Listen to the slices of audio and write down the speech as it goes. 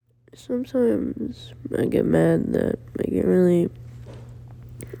sometimes I get mad that I can't really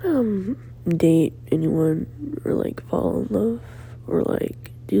date anyone or like fall in love or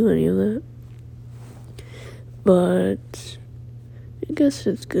like do any of that. But I guess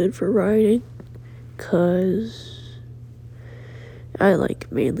it's good for writing, cause I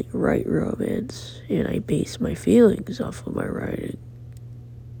like mainly write romance and I base my feelings off of my writing.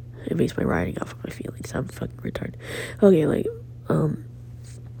 I base my writing off of my feelings. I'm fucking retarded. Okay, like,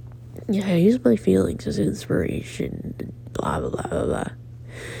 yeah, I use my feelings as inspiration, blah, blah, blah, blah, blah.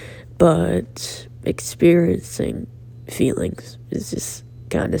 But experiencing feelings is just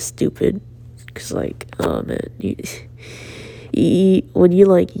kind of stupid. Because, like, oh, man, when you,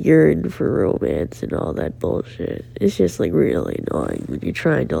 like, yearn for romance and all that bullshit, it's just, like, really annoying when you're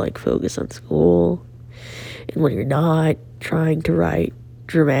trying to, like, focus on school. And when you're not trying to write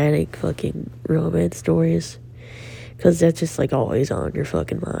dramatic fucking romance stories. Because that's just, like, always on your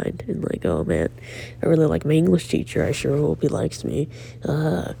fucking mind. And, like, oh, man, I really like my English teacher. I sure hope he likes me.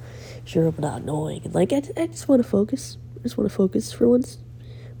 Sure hope I'm not annoying. And, like, I just want to focus. I just want to focus for once.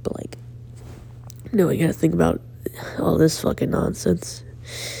 But, like, no, I gotta think about all this fucking nonsense.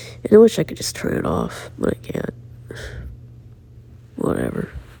 And I wish I could just turn it off, but I can't. Whatever.